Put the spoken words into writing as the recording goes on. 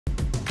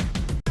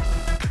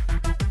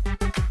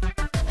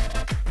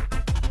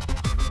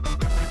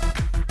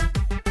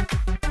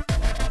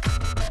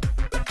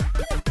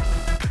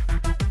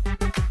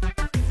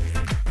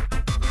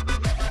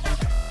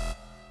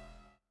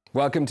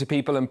Welcome to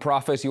People and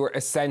Profit, your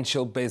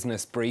essential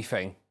business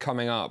briefing.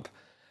 Coming up,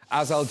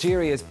 as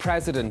Algeria's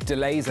president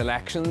delays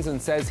elections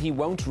and says he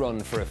won't run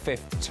for a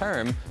fifth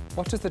term,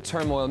 what does the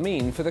turmoil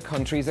mean for the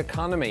country's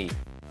economy?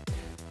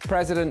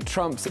 President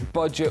Trump's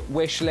budget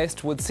wish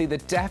list would see the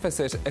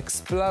deficit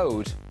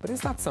explode, but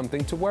is that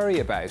something to worry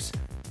about?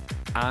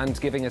 And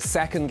giving a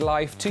second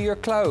life to your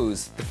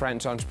clothes, the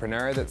French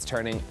entrepreneur that's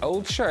turning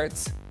old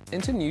shirts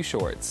into new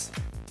shorts.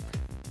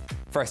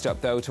 First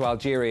up, though, to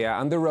Algeria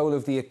and the role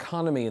of the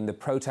economy in the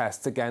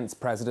protests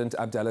against President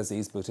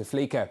Abdelaziz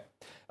Bouteflika.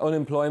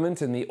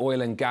 Unemployment in the oil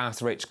and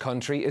gas-rich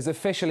country is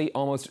officially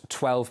almost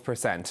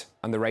 12%,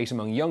 and the rate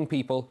among young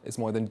people is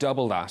more than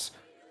double that.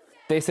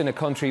 This in a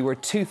country where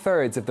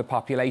 2/3 of the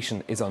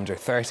population is under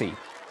 30.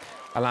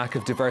 A lack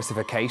of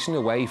diversification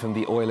away from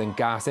the oil and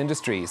gas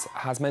industries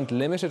has meant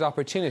limited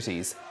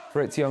opportunities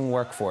for its young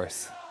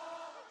workforce.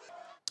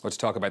 Well, to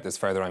talk about this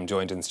further, I'm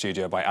joined in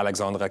studio by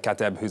Alexandre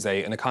Kateb, who's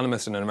an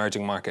economist and an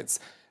emerging markets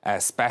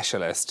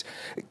specialist.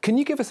 Can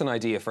you give us an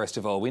idea, first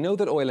of all? We know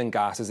that oil and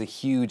gas is a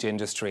huge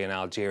industry in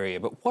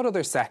Algeria, but what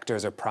other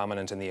sectors are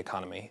prominent in the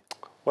economy?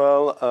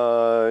 Well,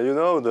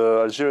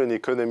 the Algerian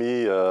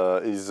economy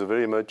is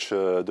very much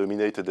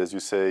dominated, as you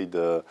said,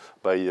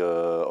 by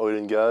oil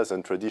and gas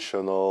and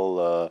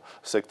traditional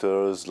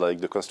sectors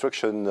like the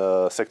construction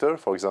sector,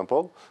 for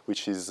example,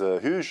 which is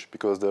huge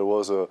because there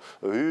was a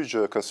huge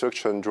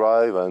construction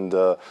drive and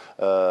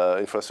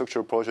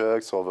infrastructure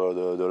projects over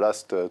the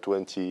last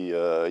 20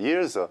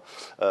 years.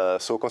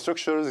 So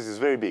construction is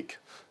very big.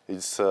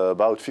 It's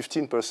about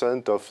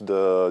 15% of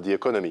the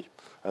economy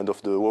and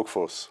of the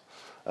workforce.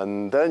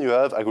 And then you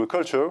have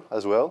agriculture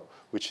as well,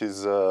 which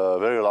is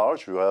very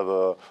large. You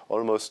have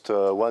almost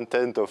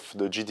 1/10 of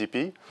the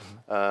GDP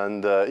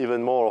and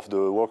even more of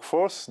the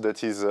workforce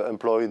that is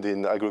employed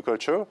in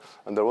agriculture.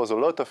 And there was a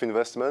lot of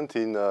investment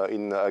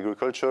in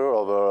agriculture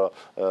over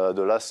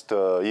the last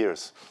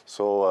years.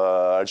 So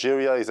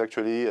Algeria is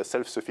actually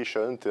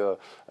self-sufficient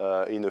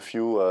in a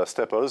few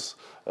staples,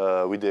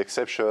 with the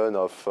exception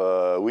of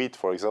wheat,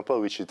 for example,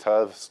 which it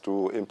has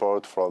to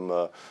import from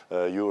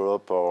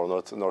Europe or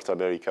North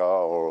America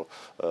or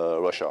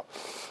Russia.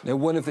 Now,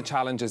 one of the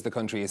challenges the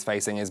country is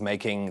facing is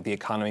making the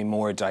economy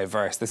more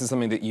diverse. This is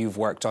something that you've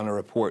worked on a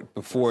report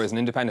before as an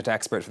independent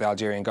expert for the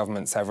Algerian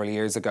government several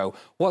years ago.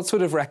 What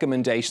sort of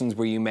recommendations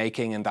were you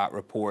making in that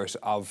report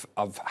of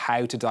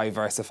how to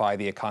diversify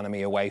the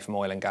economy away from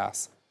oil and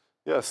gas?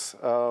 Yes,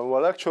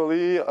 well,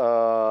 actually,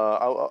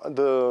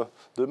 the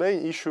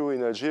main issue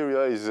in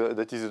Algeria is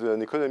that is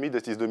an economy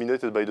that is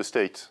dominated by the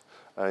state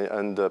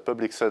and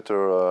public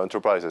sector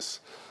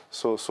enterprises.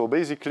 So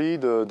basically,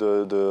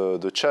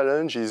 the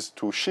challenge is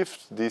to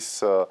shift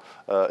this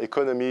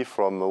economy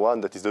from one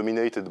that is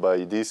dominated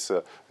by these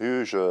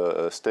huge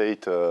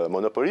state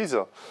monopolies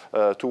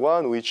to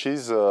one which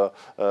is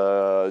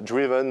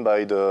driven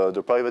by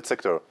the private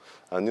sector.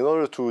 And in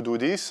order to do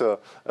this,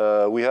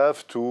 we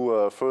have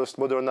to first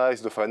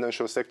modernize the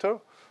financial sector.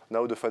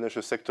 Now the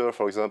financial sector,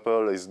 for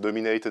example, is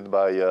dominated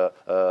by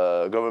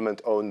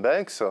government-owned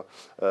banks,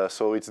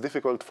 so it's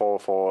difficult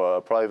for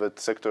a private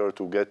sector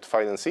to get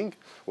financing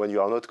when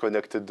you are not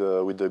connected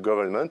with the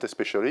government,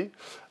 especially.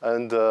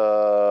 And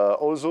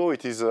also,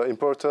 it is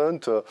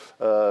important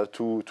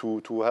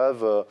to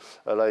have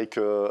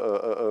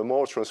a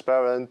more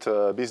transparent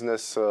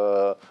business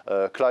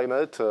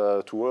climate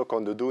to work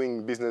on the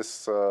doing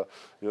business,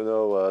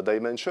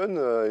 dimension,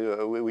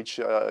 which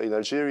in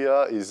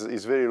Algeria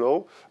is very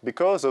low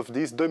because of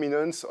this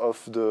dominance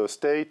of the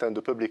state and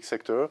the public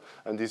sector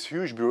and this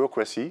huge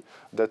bureaucracy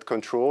that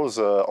controls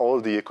all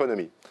the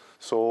economy.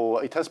 So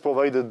it has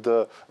provided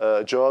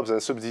jobs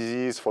and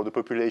subsidies for the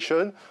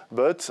population,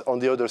 but on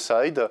the other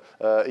side,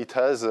 it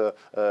has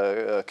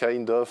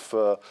kind of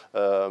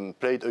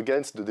played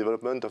against the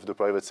development of the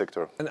private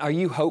sector. And are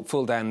you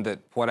hopeful then that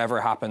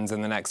whatever happens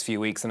in the next few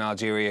weeks in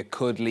Algeria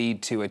could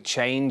lead to a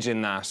change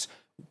in that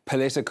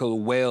political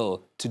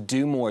will to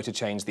do more to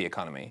change the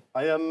economy?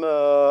 I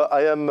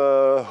am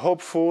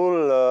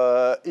hopeful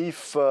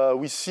if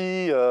we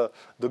see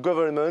the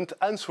government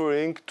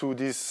answering to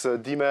these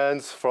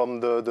demands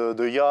from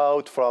the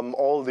youth, from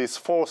all these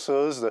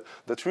forces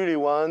that really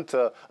want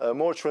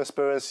more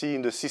transparency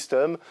in the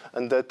system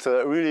and that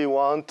really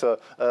want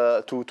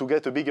to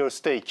get a bigger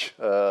stake,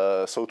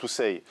 so to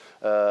say.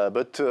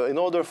 But in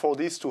order for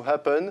this to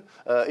happen,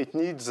 it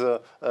needs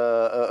a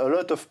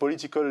lot of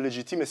political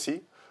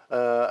legitimacy.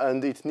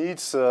 And it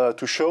needs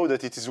to show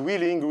that it is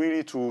willing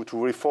really to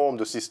reform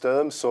the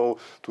system, so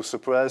to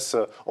suppress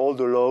all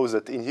the laws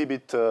that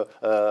inhibit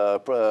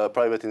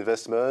private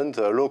investment,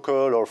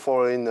 local or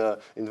foreign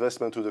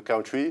investment to the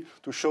country,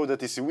 to show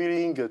that it's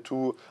willing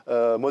to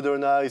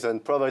modernize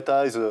and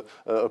privatize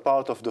a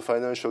part of the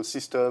financial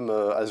system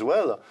as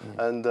well.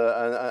 And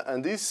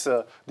this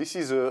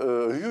is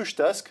a huge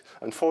task,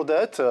 and for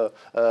that,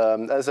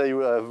 as I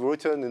have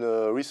written in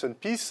a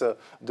recent piece,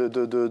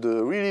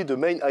 really the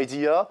main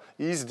idea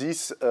is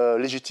this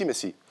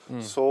legitimacy.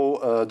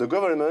 So the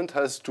government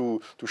has to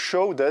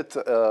show that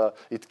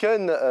it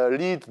can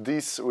lead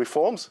these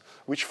reforms,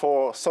 which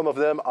for some of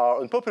them are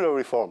unpopular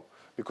reforms.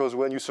 because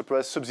when you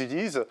suppress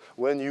subsidies,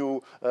 when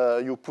you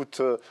put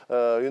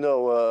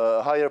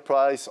a higher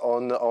price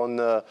on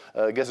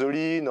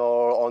gasoline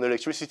or on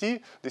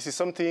electricity, this is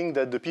something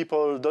that the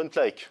people don't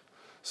like.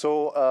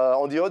 So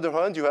on the other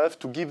hand, you have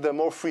to give them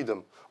more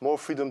freedom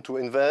to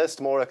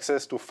invest, more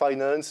access to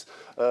finance,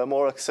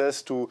 more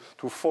access to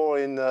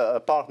foreign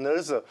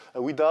partners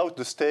without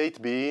the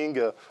state being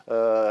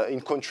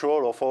in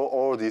control of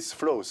all these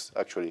flows,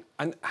 actually.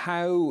 And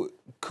how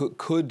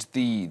could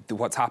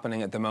what's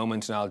happening at the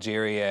moment in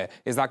Algeria,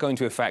 is that going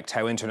to affect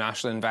how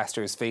international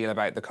investors feel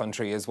about the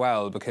country as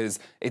well? Because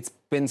it's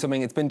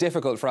been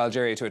difficult for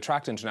Algeria to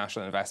attract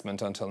international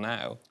investment until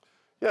now.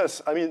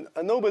 Yes, I mean,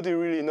 nobody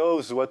really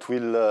knows what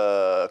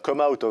will come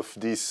out of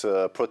this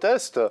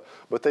protest,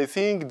 but I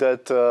think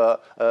that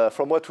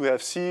from what we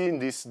have seen,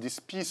 these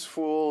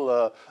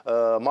peaceful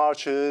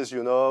marches,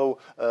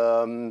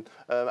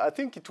 I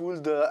think it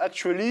would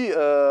actually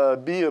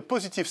be a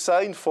positive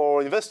sign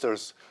for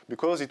investors,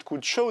 because it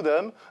could show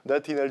them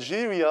that in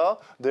Algeria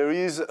there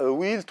is a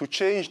will to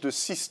change the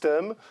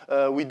system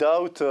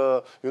without,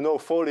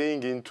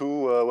 falling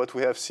into what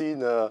we have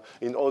seen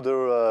in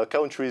other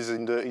countries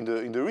in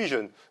the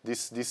region.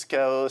 This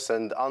chaos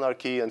and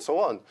anarchy and so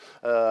on.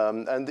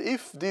 And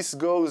if this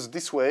goes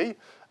this way,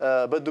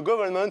 but the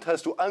government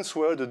has to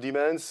answer the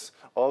demands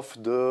of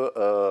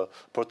the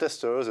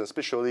protesters,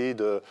 especially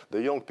the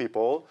young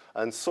people.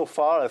 And so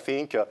far, I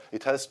think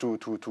it has to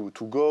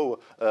go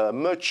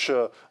much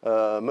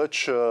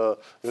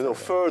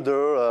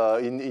further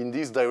in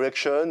this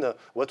direction.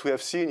 What we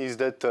have seen is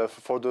that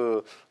for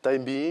the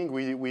time being,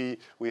 we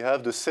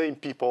have the same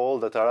people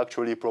that are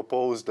actually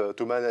proposed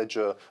to manage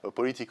a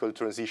political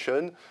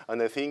transition.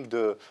 And I think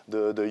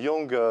the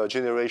young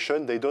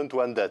generation, they don't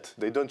want that.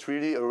 They don't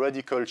really a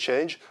radical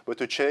change, but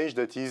a change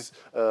that is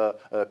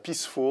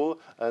peaceful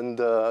and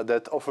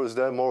that offers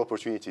them more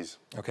opportunities.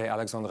 Okay,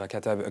 Alexandre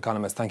Kateb,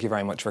 economist, thank you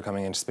very much for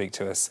coming in to speak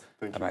to us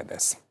about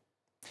this.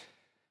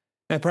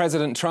 Now,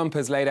 President Trump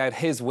has laid out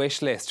his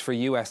wish list for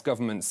US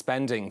government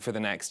spending for the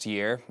next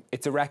year.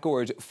 It's a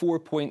record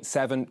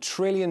 $4.7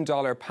 trillion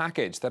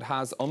package that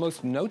has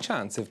almost no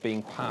chance of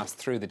being passed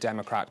through the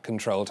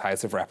Democrat-controlled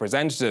House of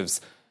Representatives.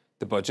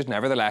 The budget,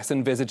 nevertheless,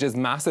 envisages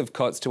massive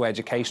cuts to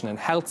education and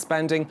health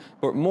spending,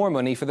 but more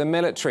money for the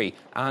military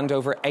and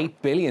over $8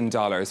 billion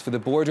for the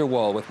border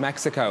wall with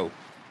Mexico.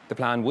 The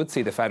plan would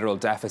see the federal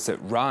deficit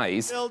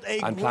rise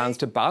and plans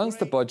to balance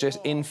the budget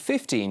in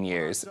 15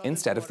 years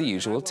instead of the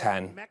usual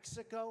 10.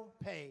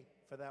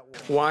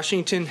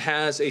 Washington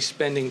has a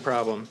spending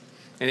problem,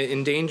 and it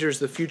endangers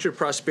the future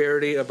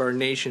prosperity of our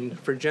nation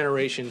for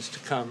generations to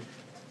come.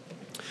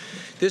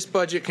 This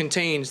budget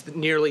contains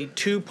nearly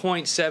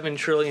 $2.7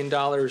 trillion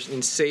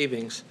in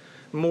savings,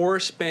 more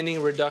spending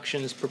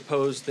reductions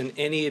proposed than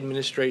any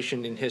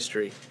administration in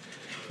history.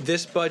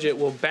 This budget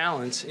will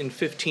balance in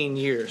 15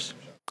 years.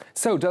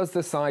 So does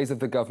the size of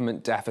the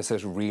government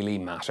deficit really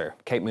matter?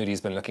 Kate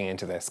Moody's been looking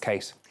into this.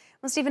 Kate.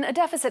 Well, Stephen, a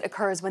deficit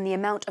occurs when the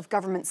amount of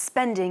government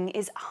spending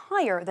is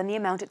higher than the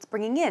amount it's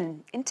bringing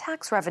in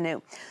tax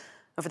revenue.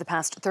 Over the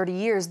past 30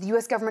 years, the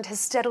U.S. government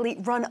has steadily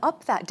run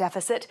up that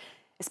deficit,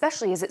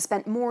 especially as it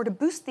spent more to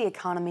boost the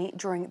economy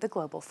during the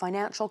global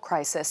financial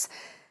crisis.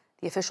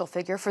 The official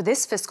figure for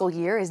this fiscal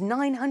year is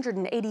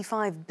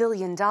 $985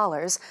 billion.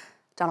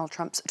 Donald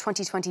Trump's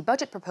 2020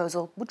 budget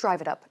proposal would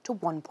drive it up to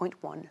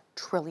 $1.1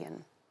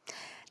 trillion.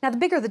 Now, the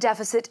bigger the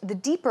deficit, the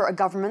deeper a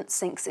government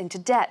sinks into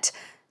debt.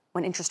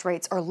 When interest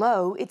rates are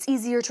low, it's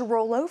easier to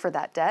roll over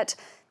that debt.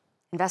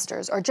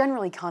 Investors are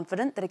generally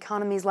confident that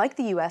economies like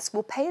the U.S.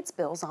 will pay its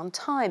bills on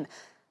time,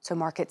 so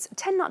markets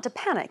tend not to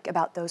panic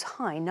about those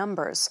high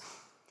numbers.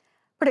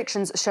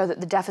 Predictions show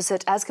that the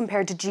deficit as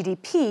compared to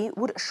GDP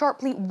would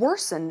sharply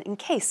worsen in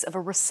case of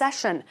a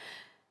recession.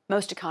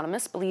 Most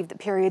economists believe that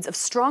periods of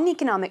strong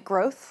economic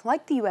growth,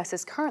 like the U.S.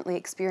 is currently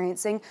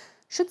experiencing,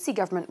 should see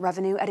government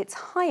revenue at its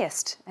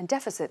highest and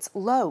deficits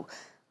low,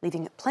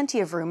 leaving plenty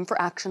of room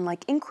for action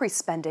like increased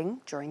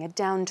spending during a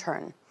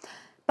downturn.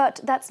 But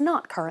that's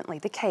not currently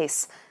the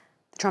case.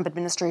 The Trump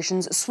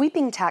administration's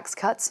sweeping tax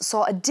cuts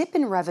saw a dip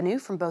in revenue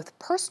from both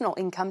personal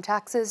income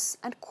taxes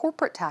and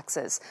corporate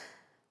taxes.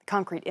 The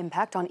concrete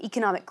impact on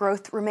economic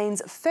growth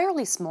remains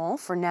fairly small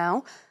for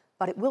now,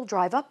 but it will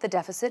drive up the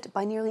deficit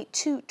by nearly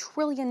 $2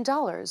 trillion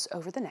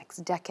over the next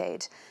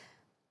decade.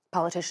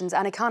 Politicians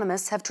and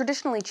economists have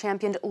traditionally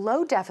championed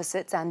low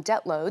deficits and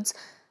debt loads.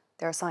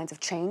 There are signs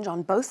of change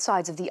on both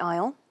sides of the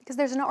aisle because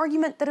there's an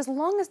argument that as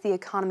long as the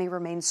economy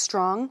remains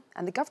strong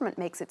and the government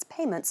makes its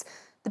payments,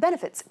 the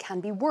benefits can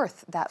be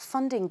worth that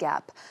funding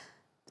gap.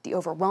 But the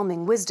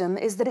overwhelming wisdom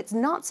is that it's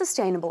not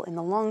sustainable in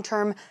the long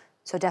term,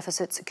 so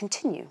deficits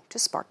continue to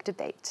spark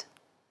debate.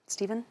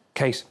 Stephen?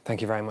 Kate,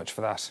 thank you very much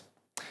for that.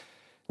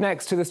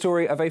 Next to the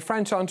story of a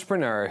French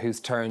entrepreneur who's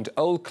turned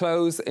old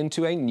clothes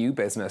into a new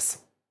business.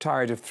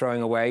 Tired of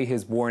throwing away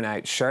his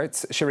worn-out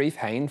shirts, Sharif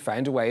Hain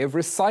found a way of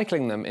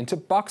recycling them into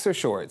boxer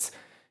shorts.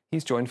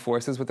 He's joined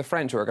forces with a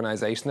French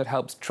organisation that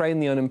helps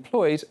train the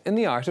unemployed in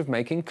the art of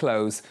making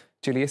clothes.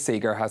 Julia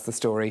Seeger has the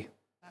story.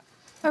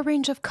 A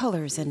range of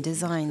colours and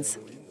designs.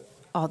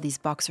 All these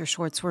boxer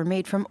shorts were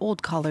made from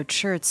old collared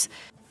shirts.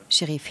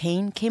 Sherif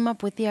Hain came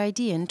up with the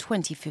idea in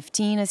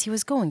 2015 as he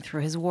was going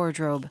through his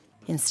wardrobe.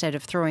 Instead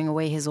of throwing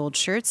away his old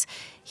shirts,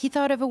 he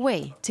thought of a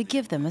way to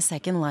give them a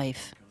second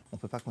life.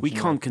 We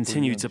can't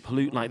continue to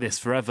pollute like this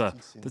forever.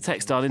 The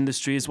textile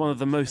industry is one of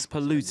the most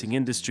polluting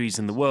industries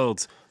in the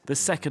world, the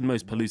second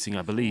most polluting,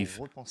 I believe.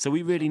 So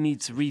we really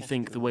need to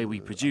rethink the way we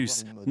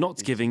produce.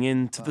 Not giving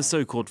in to the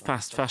so-called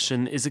fast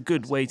fashion is a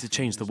good way to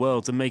change the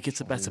world and make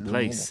it a better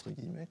place.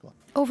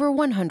 Over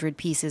 100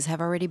 pieces have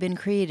already been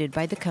created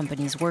by the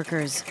company's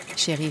workers.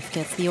 Sherif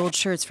gets the old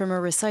shirts from a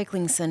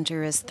recycling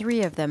center, as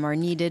 3 of them are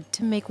needed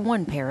to make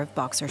 1 pair of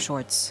boxer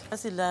shorts.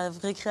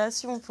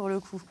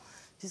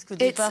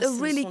 It's a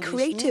really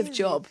creative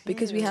job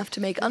because we have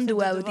to make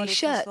underwear with these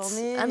shirts,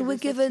 and we're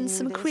given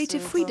some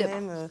creative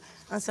freedom.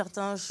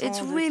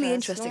 It's really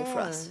interesting for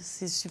us.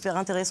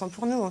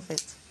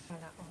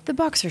 The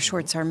boxer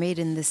shorts are made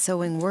in the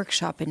sewing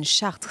workshop in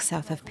Chartres,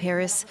 south of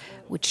Paris,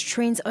 which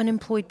trains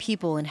unemployed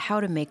people in how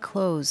to make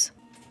clothes.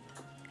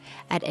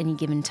 At any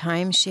given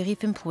time,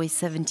 Sherif employs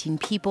 17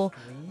 people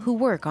who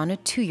work on a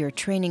 2-year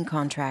training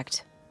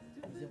contract.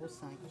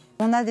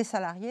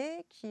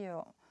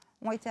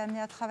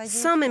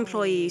 Some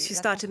employees who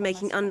started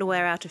making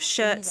underwear out of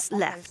shirts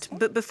left,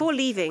 but before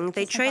leaving,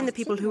 they trained the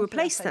people who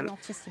replaced them,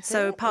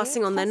 so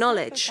passing on their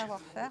knowledge.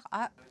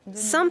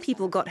 Some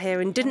people got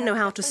here and didn't know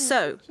how to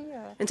sew,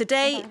 and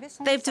today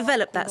they've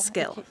developed that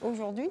skill.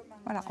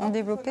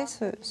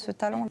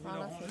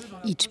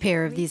 Each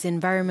pair of these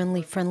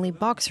environmentally friendly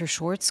boxer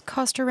shorts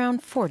cost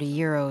around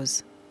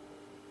 €40.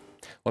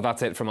 Well,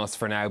 that's it from us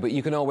for now, but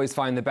you can always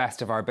find the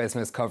best of our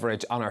business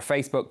coverage on our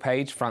Facebook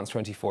page, France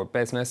 24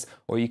 Business,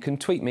 or you can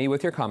tweet me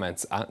with your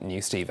comments at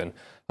 @NewStephen.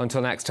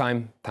 Until next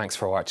time, thanks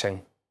for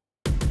watching.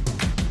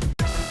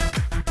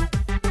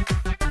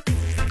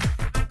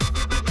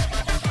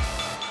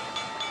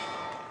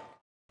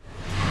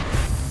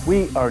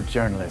 We are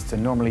journalists,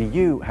 and normally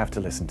you have to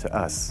listen to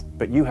us,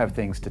 but you have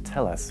things to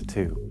tell us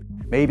too.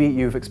 Maybe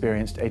you've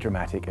experienced a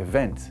dramatic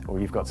event, or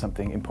you've got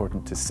something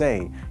important to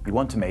say. You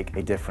want to make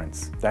a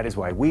difference. That is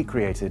why we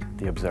created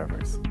The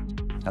Observers.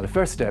 Now, the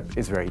first step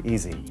is very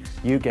easy.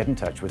 You get in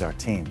touch with our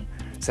team.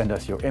 Send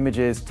us your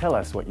images, tell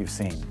us what you've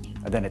seen.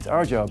 And then it's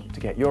our job to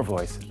get your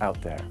voice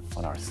out there,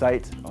 on our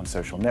site, on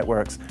social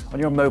networks, on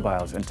your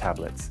mobiles and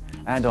tablets,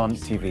 and on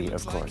TV,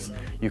 of course.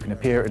 You can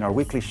appear in our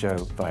weekly show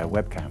via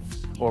webcam.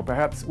 Or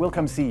perhaps we'll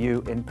come see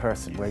you in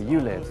person, where you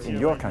live, in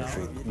your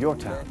country, your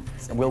town,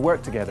 and we'll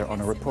work together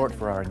on a report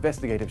for our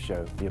investigative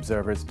show, The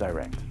Observers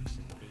Direct.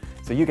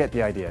 So you get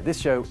the idea. This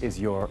show is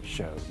your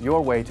show,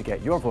 your way to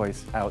get your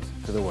voice out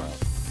to the world.